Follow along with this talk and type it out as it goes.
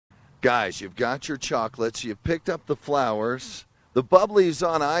Guys, you've got your chocolates, you've picked up the flowers, the bubbly is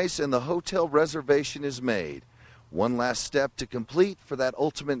on ice, and the hotel reservation is made. One last step to complete for that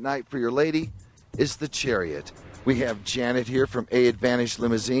ultimate night for your lady is the chariot. We have Janet here from A Advantage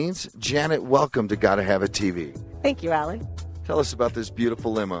Limousines. Janet, welcome to Gotta Have It TV. Thank you, Alan. Tell us about this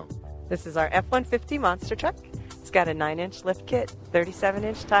beautiful limo. This is our F-150 monster truck. It's got a 9-inch lift kit,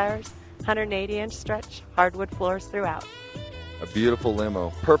 37-inch tires, 180-inch stretch, hardwood floors throughout. A beautiful limo,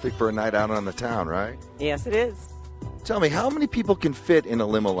 perfect for a night out on the town, right? Yes, it is. Tell me, how many people can fit in a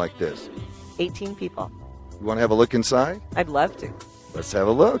limo like this? 18 people. You want to have a look inside? I'd love to. Let's have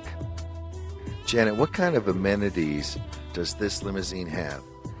a look. Janet, what kind of amenities does this limousine have?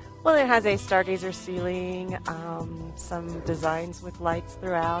 Well, it has a stargazer ceiling, some designs with lights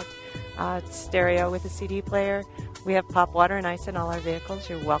throughout, stereo with a CD player. We have pop water and ice in all our vehicles.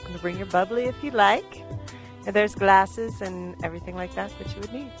 You're welcome to bring your bubbly if you'd like. And there's glasses and everything like that that you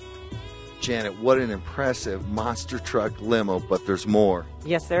would need. Janet, what an impressive monster truck limo, but there's more.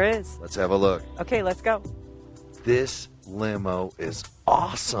 Yes, there is. Let's have a look. Okay, let's go. This limo is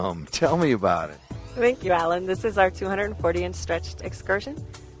awesome. Tell me about it. Thank you, Alan. This is our 240-inch stretched Excursion.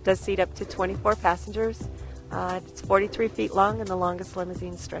 Does seat up to 24 passengers. It's 43 feet long and the longest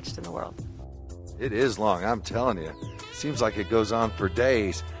limousine stretched in the world. It is long, I'm telling you. Seems like it goes on for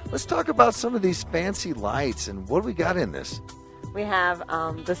days. Let's talk about some of these fancy lights and what do we got in this? We have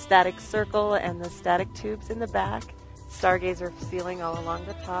the static circle and the static tubes in the back, stargazer ceiling all along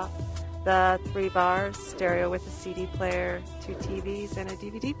the top, the 3 bars, stereo with a CD player, 2 TVs, and a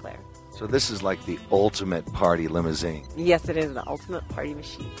DVD player. So this is like the ultimate party limousine. Yes, it is the ultimate party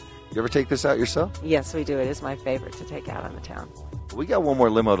machine. You ever take this out yourself? Yes, we do. It is my favorite to take out on the town. We got one more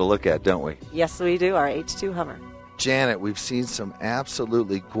limo to look at, don't we? Yes, we do. Our H2 Hummer. Janet, we've seen some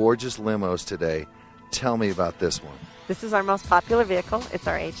absolutely gorgeous limos today. Tell me about this one. This is our most popular vehicle. It's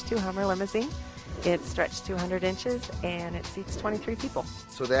our H2 Hummer limousine. It's stretched 200 inches and it seats 23 people.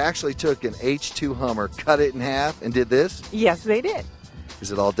 So they actually took an H2 Hummer, cut it in half, and did this? Yes, they did.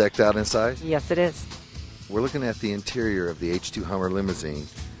 Is it all decked out inside? Yes, it is. We're looking at the interior of the H2 Hummer limousine.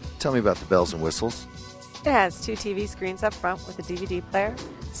 Tell me about the bells and whistles. It has 2 TV screens up front with a DVD player,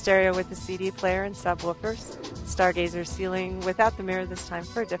 stereo with a CD player and subwoofers, stargazer ceiling without the mirror this time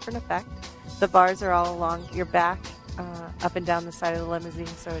for a different effect. The bars are all along your back, up and down the side of the limousine,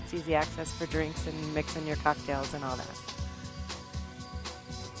 so it's easy access for drinks and mixing your cocktails and all that.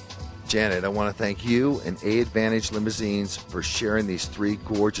 Janet, I want to thank you and A Advantage Limousines for sharing these 3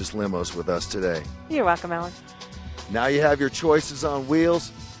 gorgeous limos with us today. You're welcome, Alan. Now you have your choices on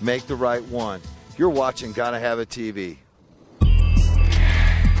wheels. Make the right one. You're watching Gotta Have It TV.